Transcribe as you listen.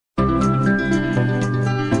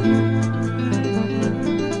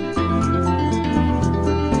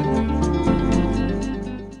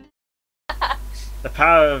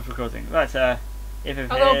power of recording. Right, if we're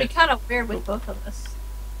Although here... it'd be kind of weird with both of us.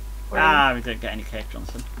 we don't get any Cave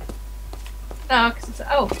Johnson. No, because it's...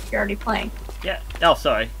 Oh, you're already playing. Yeah. Oh,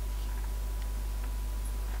 sorry.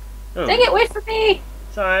 Oh, Dang it, wait for me!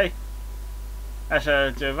 sorry. I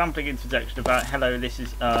shall do a rambling introduction about hello, this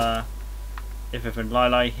is If and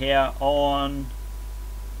Lili here on...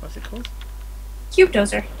 what's it called? Coop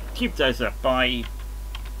Dozer. Coop Dozer by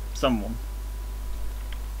someone.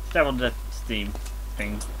 Still on the Steam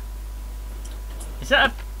thing. Is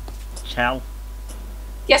that a shell?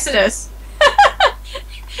 Yes, it is.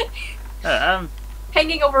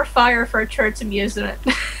 Hanging over fire for a turret's amusement.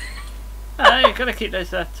 You gotta keep those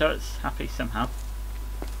turrets happy somehow.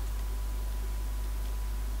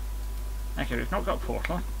 Okay, we've not got a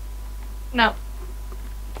portal. No.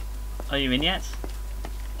 Are you in yet?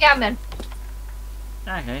 Yeah, I'm in.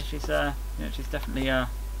 Okay, she's she's definitely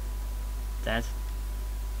dead.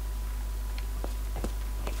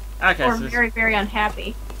 Okay, Or so very, very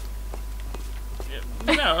unhappy.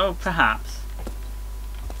 no, perhaps.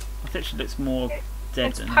 I think she looks more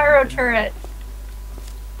dead It's than pyro turret.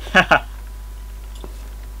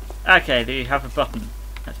 Okay, do you have a button?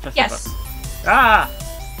 Let's press Yes. the button. Ah!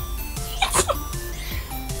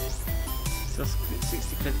 Just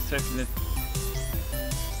 60 credits to open it.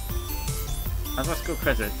 I've lost good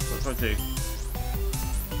credits. What do I do?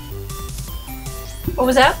 What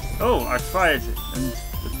was that? Oh, I fired it and the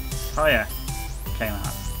tyre came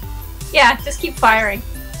out. Yeah, just keep firing.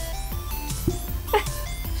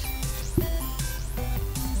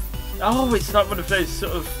 Oh, it's like one of those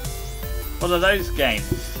sort of... one of those games.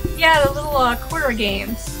 Yeah, the little corner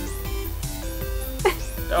games.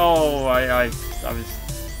 Oh, I was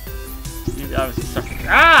stuck.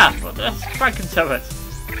 Ah! What the Franken turret?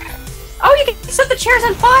 Oh, you can set the chairs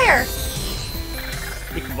on fire!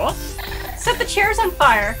 You can what? Set the chairs on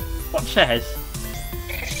fire. What chairs?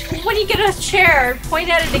 When you get a chair, point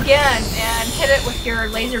at it again and hit it with your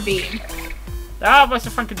laser beam. Ah, why's the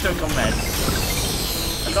Franken turret gone red?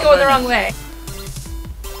 It's going the wrong way.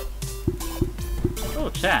 Oh,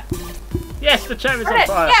 chair. Yes, the chair is Burn on it!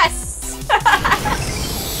 fire. Yes!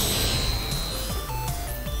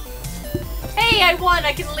 Hey, I won!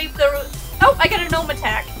 I can leave the... Oh, I got a gnome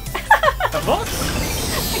attack. A what?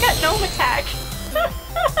 I got gnome attack.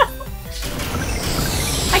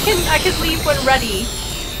 I can leave when ready.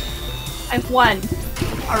 I've won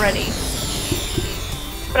already.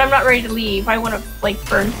 But I'm not ready to leave. I want to, like,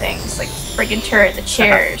 burn things. Like, friggin' turret the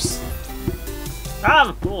chairs. Ah,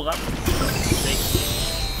 the ball, that was big.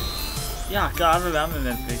 Yeah, God, I remember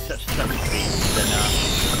them being such a separate beast. And,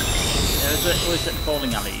 there was always at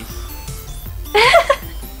bowling alleys.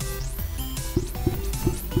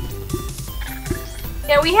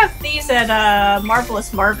 Yeah, we have these at,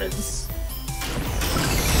 Marvelous Marvin's.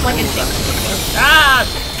 Like a chicken. Ah!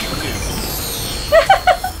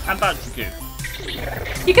 I'm about to go.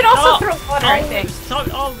 You can also throw water, I think. It's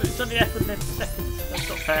only there for 11 seconds. That's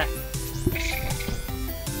not fair.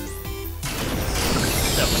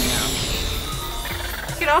 Still running out.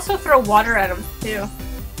 You can also throw water at them, too.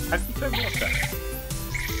 How do you throw water?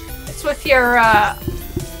 It's with your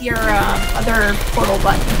other portal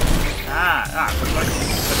button. I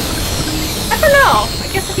I don't know. I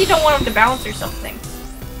guess if you don't want them to bounce or something.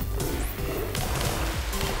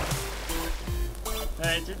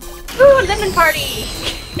 Ooh, lemon party!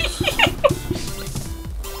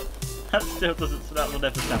 That still doesn't, so that will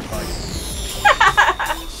never sound right.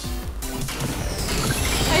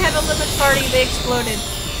 I had a lemon party, they exploded.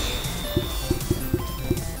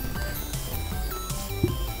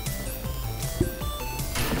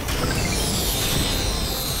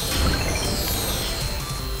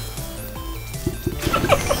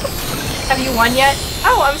 Have you won yet?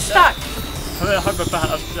 Oh, I'm stuck. I'm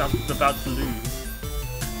about to lose.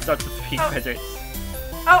 That's the 3 credits.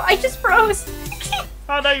 Oh, I just froze.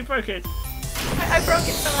 Oh no, you broke it. I broke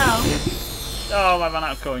it somehow. Oh, I ran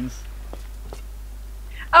out of coins.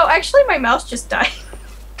 Oh, actually, my mouse just died.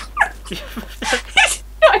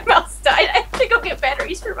 My mouse died. I have to go get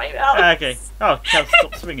batteries for my mouse. Okay. Oh, Kel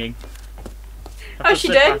stopped swinging. Oh, she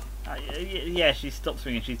did? Yeah, she stopped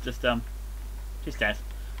swinging. She's just she's dead.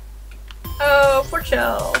 Oh, poor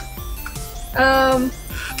Chell.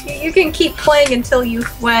 You can keep playing until you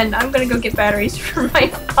win. I'm gonna go get batteries for my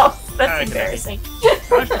mouse. That's embarrassing.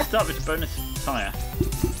 I should start with a bonus tyre.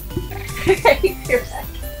 You're back.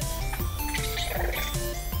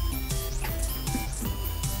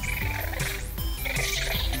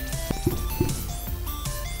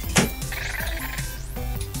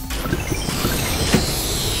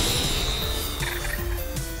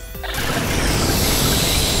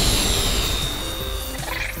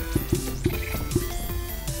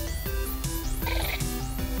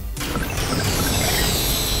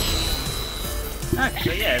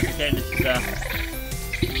 Actually, yeah, every game is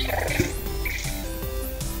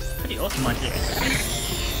pretty awesome idea.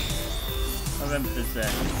 I remember there's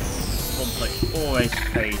one place always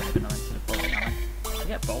paid when I went to the bowling alley. I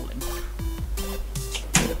get bowling.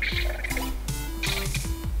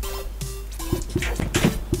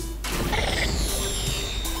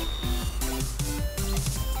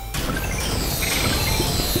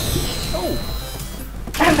 Oh!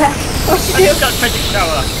 I'm back. What'd you I do? just got a magic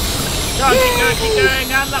shower. Go on, keep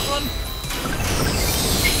going, and that one.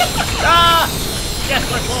 Ah! Yes,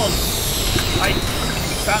 I won. I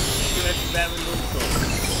bounced you everywhere with all sorts.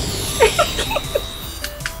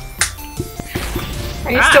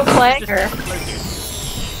 Are you still playing, just or? exploded.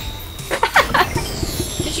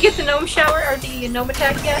 Did you get the gnome shower or the gnome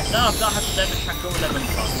attack yet? No, I've not had the lemon attack or lemon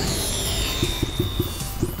party.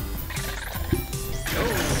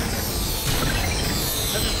 Oh.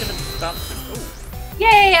 I'm just gonna bounce it. Oh.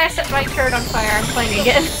 Yay! I set my turret on fire. I'm playing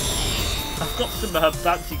again. I've got some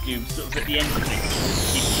bouncy cubes sort of at the end of it. It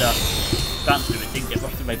keeps bouncing. It didn't get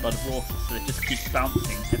washed away by the water, so it just keeps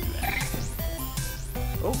bouncing everywhere.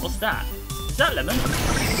 Oh, what's that? Is that lemon?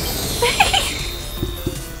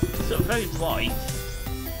 It's sort of very white,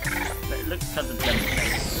 but it looks kind of lemon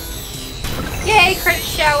based. Yay! Credit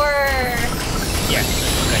shower! Yes,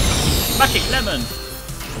 that's great. Magic lemon!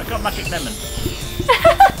 I got magic lemon.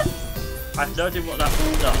 I have no idea what that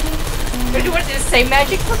does. What did it say?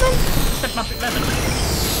 Magic lemon? It said magic lemon. I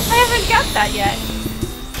haven't got that yet.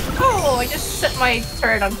 Oh, I just set my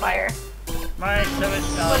turret on fire. Right, so it's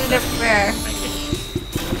Put it everywhere. Thank you.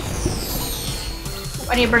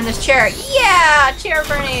 I need to burn this chair. Yeah! Chair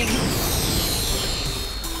burning!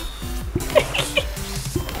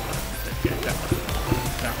 Let's get that.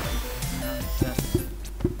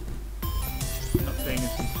 Not being as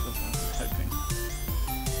useful as I was hoping.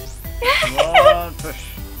 Come on, push.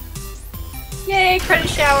 Yay, credit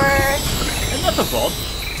shower! Another bod?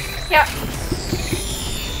 Yeah.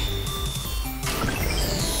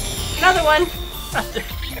 Another one.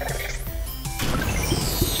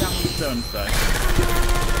 Jammy so-and-so.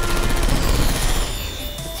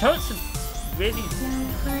 The turrets are really...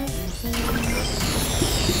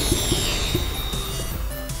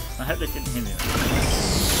 I hope they didn't hear me.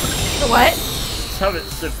 The what? The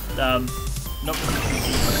turrets are, not...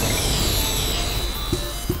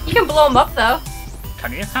 You can blow them up though.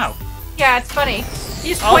 Can you? How? Yeah, it's funny. You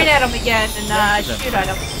just point Oh. at them again and Yeah, shoot at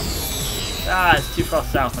them. Ah, it's too far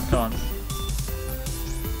south, I can't.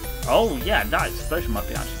 Oh yeah, that explosion might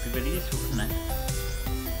be actually really useful, isn't it?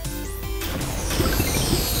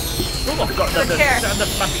 Oh, I've got another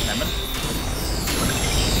magic lemon.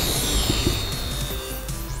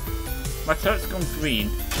 My turret's gone green.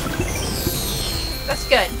 That's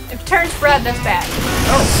good. If it turns red, that's bad.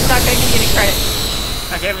 Oh! It's not gonna give you any credit.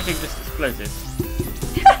 Okay, everything just exploded.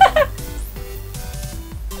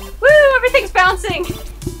 Woo! Everything's bouncing!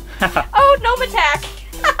 Oh, gnome attack!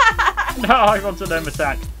 No, I want a gnome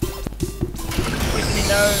attack. Give me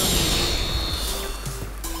gnome.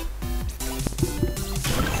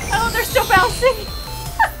 Oh, they're still bouncing!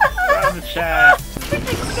 Around the chair.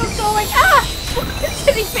 Everything's still going. Ah! It's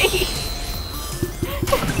hitting me!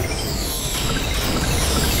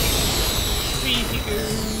 Speedy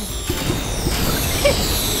goo.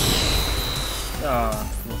 Oh,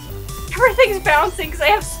 Everything's bouncing because I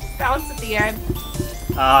have bounce at the end.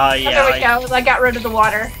 ah, yeah. There we go. I got rid of the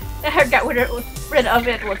water. I got rid of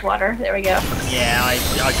it with water. There we go. Yeah, I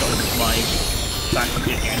got my back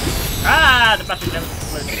again. Ah, the battery never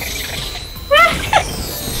exploded.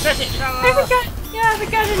 Magic shower! I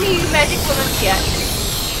haven't got any magic lemons yet.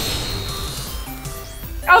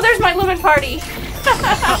 Oh, there's my lemon party.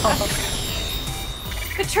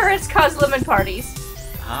 The turrets cause lemon parties.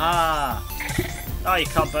 Ah. Oh, you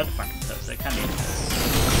can't burn the Franken turrets though, can you?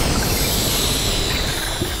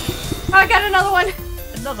 Oh, I got another one.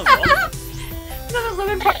 Another one? Another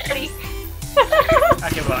lemon party.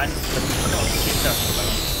 Okay, well, I need to keep that.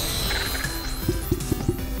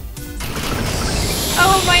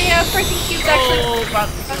 Oh, my freaking cube's actually. Oh,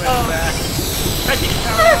 bouncing everywhere. Magic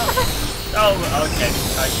shower! Oh, okay,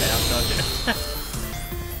 I'll charge it.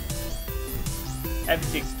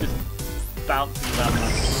 Everything's just bouncing around.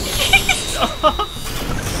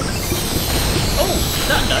 Oh,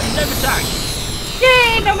 that no attack!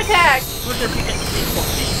 Yay, gnome attack! What does he get to see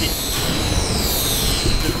properly?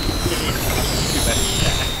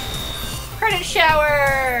 Credit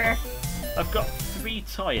shower! I've got 3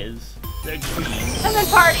 tyres. They're green. Lemon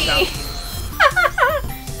party!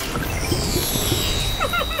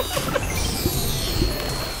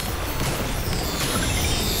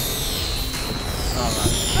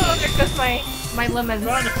 Alright. Oh, there goes my lemons.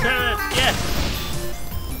 Run the turret! Yes!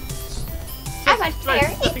 My Right, chair,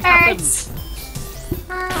 it nothing hurts.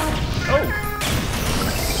 Oh!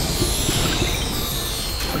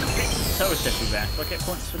 Toast everywhere. Do I get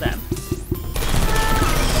points for them?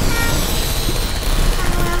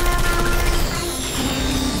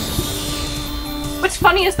 What's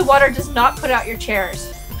funny is the water does not put out your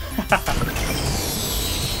chairs.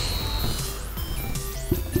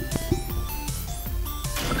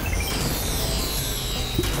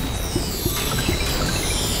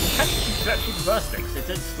 Actually reverse things, it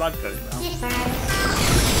didn't slide very well.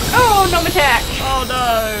 Oh, no attack! Oh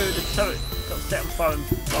no! The turret got set on fire and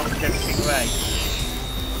blasted everything away.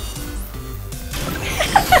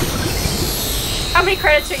 How many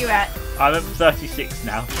credits are you at? I'm at 36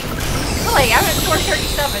 now. Really? I'm at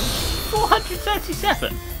 437.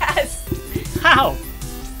 437? Yes. How?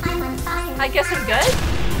 I guess I'm good?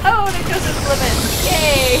 Oh, there goes his lemon.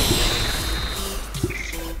 Yay!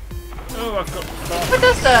 Oh, I've got What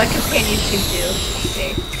does the companion cube do? Let's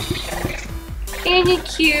see. Companion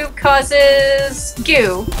cube causes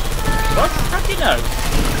goo. What? How do you know?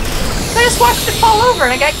 I just watched it fall over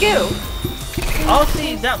and I got goo. Oh,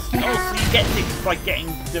 see, that's... Oh, so you get things by getting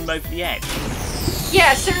them over the edge.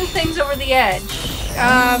 Yeah, certain things over the edge.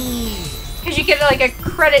 Because you get like a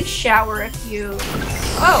credit shower if you...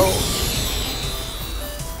 Oh.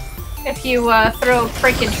 If you throw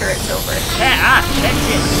freaking turrets over. Yeah, that's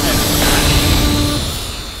it.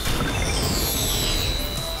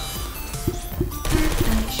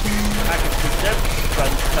 Burn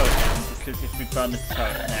the turret down, because if we burn the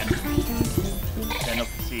turret then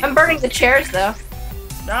obviously... I'm burning the chairs though.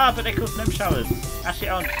 Ah, but they cause no showers. Actually,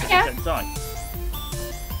 I don't die.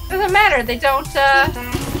 Doesn't matter, they don't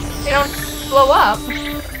blow up.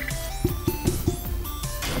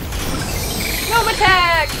 Gnome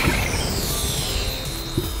attack!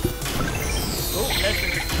 Oh, there's a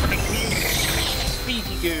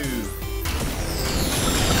speedy goo.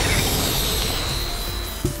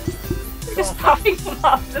 Just popping them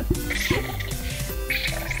off the...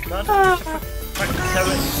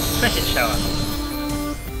 Credit shower.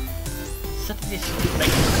 Suddenly this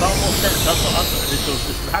makes far more sense. That's what I thought this was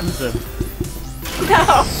just random. No!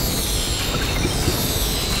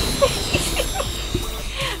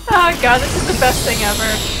 Oh god, this is the best thing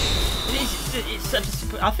ever. It's such a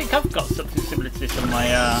simple... I think I've got something similar to this on my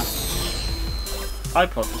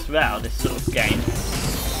iPod as well, this sort of game.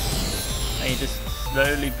 And you just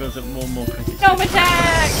slowly builds up more and more credits. Gnome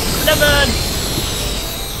attack! Lemon!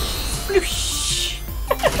 Sploosh!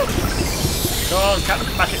 Go on, catch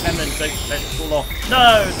the magic lemon, don't let it fall off.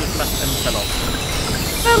 No, the magic lemon fell off.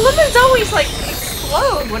 The lemons always like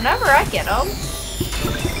explode whenever I get them.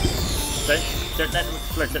 Don't let them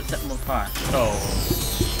explode, don't set them on fire. Oh.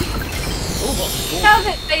 Oh, what's the ball? No,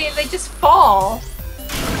 they just fall.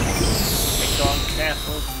 Okay, go on,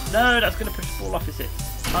 careful. No, that's going to push the ball off, is it?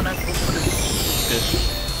 Oh no, it's good.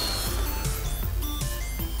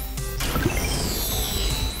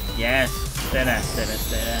 Yes, stay there, stay there,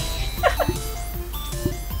 stay there.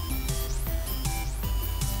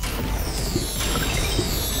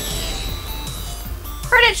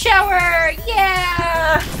 Credit shower!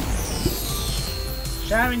 Yeah!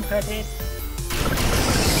 Showering credits.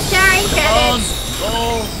 Shine credits!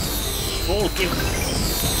 Ball gives...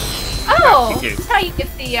 Oh! That's how you get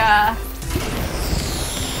the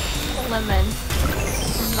lemon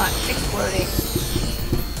from not exploding.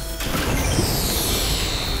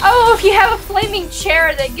 Oh, if you have a flaming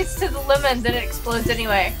chair that gets to the lemon, then it explodes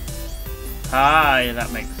anyway. Ah, yeah,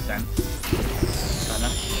 that makes sense. Kinda.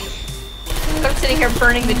 I'm sitting here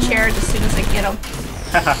burning the chairs as soon as I get them.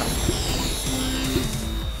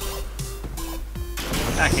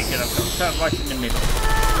 Okay, good. I've got the turret right in the middle.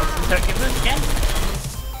 What's the turret give us again?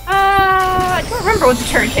 I don't remember what the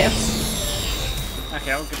turret gives.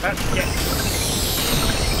 Okay, I'll get back to get...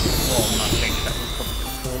 Oh, I think that was probably going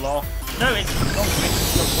to fall off. No, it's not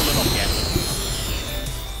fallen off yet.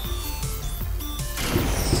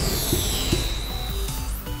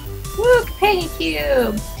 Woo, companion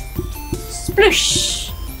cube!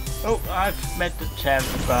 Sploosh! Oh, I've made the chair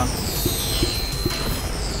burn.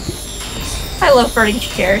 I love burning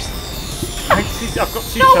chairs. I've got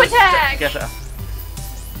two Gnome turrets attack! together.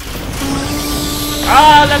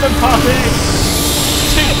 Ah, lemon party!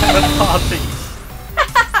 Two lemon parties!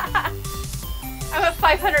 I'm at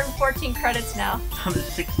 514 credits now. I'm at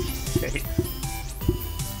 66.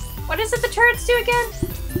 What is it the turrets do again?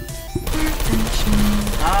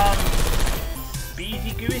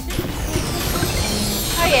 Speedy goo, is it?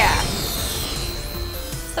 Oh yeah.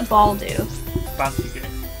 What's the ball do? Bouncy goo.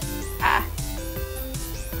 Ah.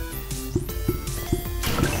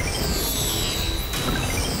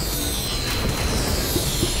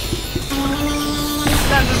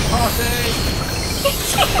 Lemon party!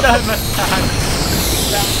 Lemon time!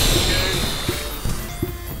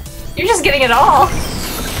 You're just getting it all!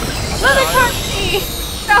 Lemon party!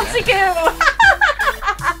 Bouncy goo!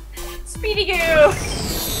 Speedy goo!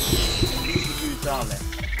 Speedy goo darling.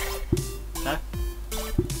 No?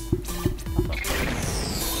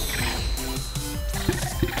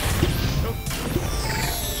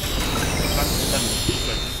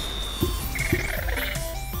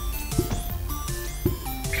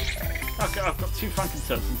 Okay, I've got two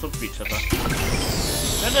frankincense on top of each other.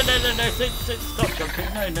 No, don't stop jumping.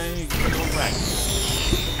 No, you're the wrong way.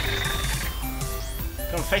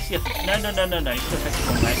 Come on, face the other. No, you're still facing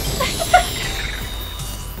the wrong way.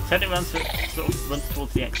 Turn it around so it sort of runs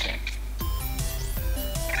towards the exit.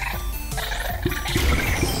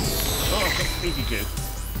 Oh, I've got speedy goo.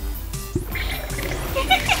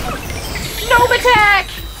 Gnome attack!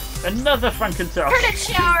 Another frankincense! Credit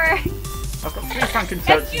shower! I've got 3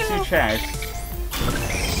 frankincense and 2 chairs.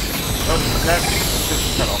 Oh, no,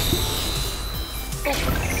 just fell off.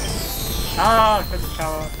 Ah, credit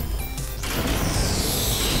shower.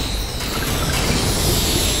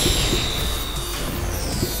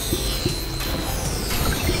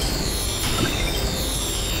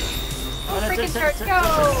 Freaking turret, go!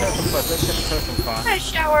 Let's get the turtle fire. Credit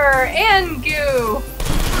shower and goo!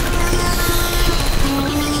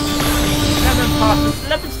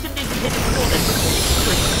 Lemons didn't even hit the floor.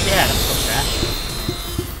 Yeah, that's not fair.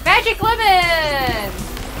 Magic lemon!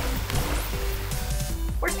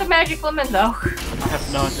 Where's the magic lemon though? I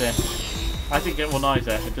have no idea. I didn't get one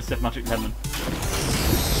either. It just said magic lemon.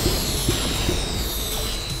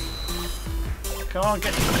 Come on,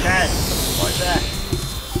 get some chairs. Right there.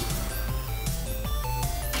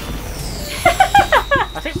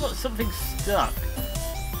 I think something's stuck.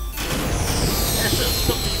 There's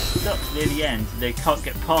something stuck near the end and they can't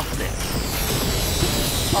get past it.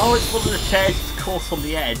 Oh, it's one of the chairs that's caught on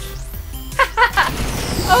the edge.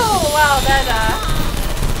 Oh wow, that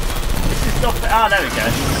This is not. Ah, there we go.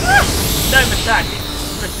 No attack.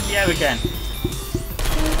 It's in the air again.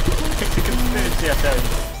 It's a conspiracy, I tell you.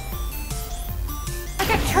 I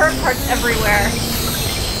got turret parts everywhere.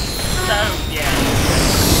 So yeah.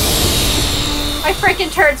 My freaking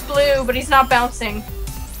turret's blue, but he's not bouncing.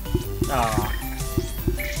 Ah.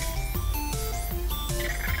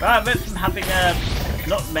 Well, I went from having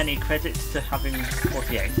not many credits to having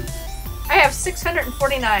 48. I have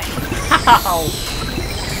 649. How?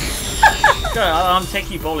 Go, I'm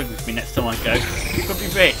taking you bowling with me next time I go. You could be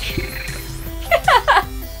rich.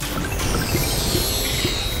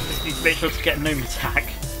 Just need to make sure to get a gnome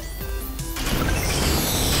attack.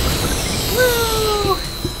 Woo!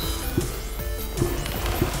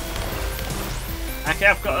 Okay,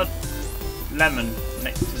 I've got a lemon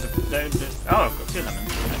next to the. Oh, I've got 2 lemons.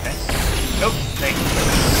 Okay. Oh, there you go.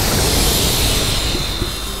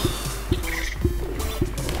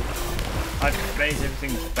 I've made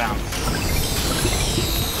everything bounce.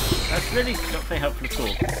 That's really not very helpful at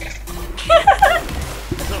all.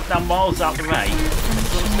 It's sort of now miles out the way, and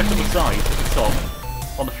sort of stuck on the side at the top,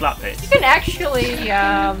 on the flat bit. You can actually,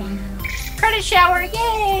 credit shower,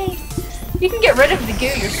 yay! You can get rid of the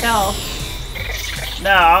goo yourself. No,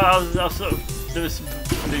 I was sort of, there was some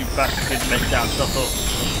blue batteries being messed down, so I thought,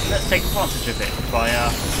 let's take advantage of it by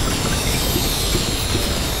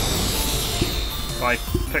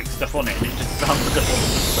putting stuff on it, and it just bounced up on the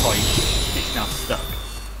side. It's now stuck.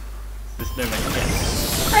 There's no way to get it.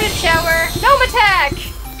 Credit shower, gnome attack!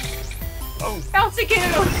 Oh! Bouncy goo!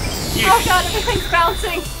 Oh god, everything's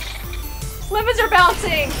bouncing! Lemons are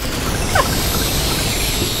bouncing!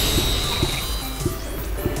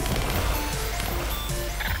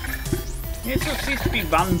 Yeah, it sort of seems to be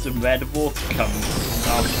random where the water comes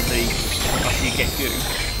after you get goo.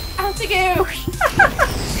 Bouncy goo!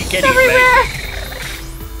 You get it's everywhere!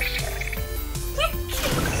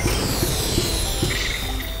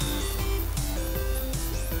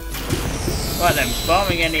 Right then,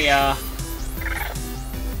 barring any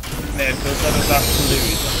miracles, I'm about to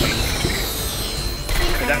lose, I think.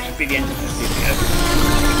 But that should be the end of this video.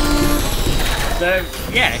 So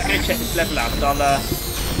yeah, go check this level out. I'll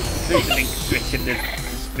include the link to it in the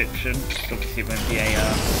description. Obviously it won't be a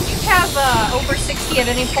You have over 60 at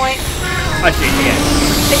any point? I do, yeah.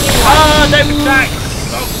 Then you won. Oh, no attack!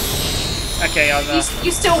 Oh. Okay, I've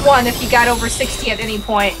You still won if you got over 60 at any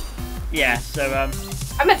point. yeah, so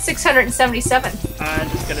I'm at 677. I'm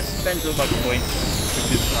just gonna spend all my points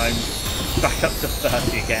because I'm back up to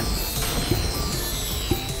 30 again.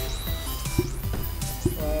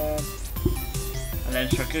 And then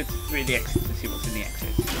shall I go through the exits to see what's in the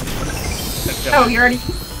exits? Oh, you already...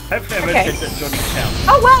 Hopefully I okay. won't end up joining Shell.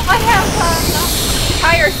 Oh, well, I have,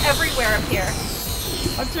 tires everywhere up here.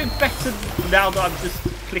 I'm doing better now that I'm just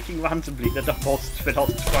clicking randomly than I was when I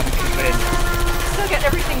was trying to win. Still get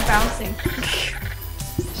everything bouncing.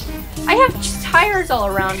 I have tires all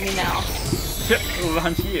around me now.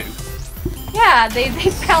 Around you? Yeah, they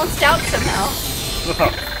bounced out somehow.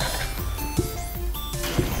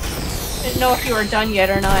 Didn't know if you were done yet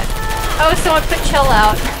or not. Oh, someone put chill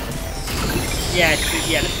out. Yeah,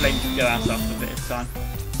 the flames go out after a bit of time.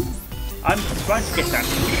 I'm trying to get out.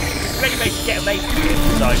 Ready to get away from you,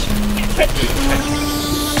 so...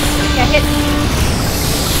 Yeah, hit.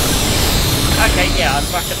 Okay, yeah, I'm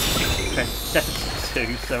back at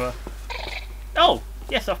 72, so... Oh!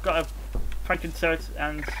 Yes, I've got a Franken turret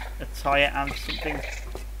and a tyre and something...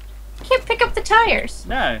 You can't pick up the tires.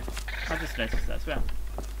 No, I just noticed that as well.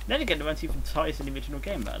 Then again, there weren't even tyres in the original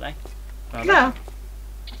game, were they? Well, No.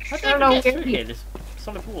 How did it get through here? There's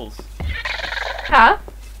solid walls. Huh?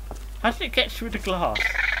 How did it get through the glass?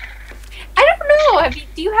 I don't know.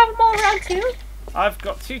 Do you have them all around too? I've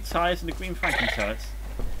got 2 tyres and a green Franken turret.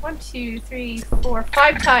 1, 2, 3, 4,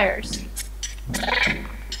 5 tires.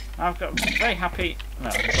 I've got very happy... No,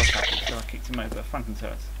 I was happy, so I kicked him over. Franken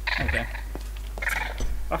turret. Okay.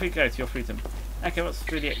 Off you go to your freedom. Okay, what's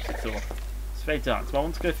through the exit door? It's very dark, so I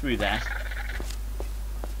want to go through there.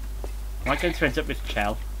 Am I going to end up with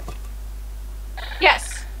Chell?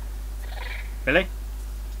 Yes. Really?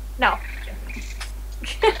 No.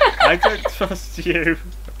 I don't trust you.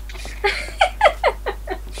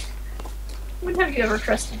 When have you ever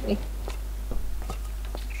trusted me?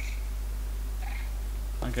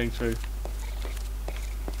 I'm going through.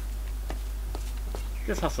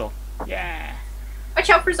 Just hustle. Yeah. Watch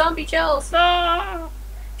out for zombie shells. No!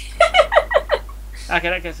 Okay,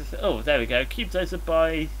 that gets us. Oh, there we go. Cube Dozer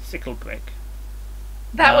by Sickle Brick.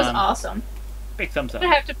 That was awesome. Big thumbs up. I'm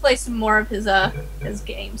gonna have to play some more of his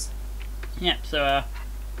games. Yeah, so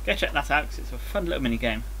go check that out because it's a fun little mini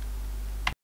game.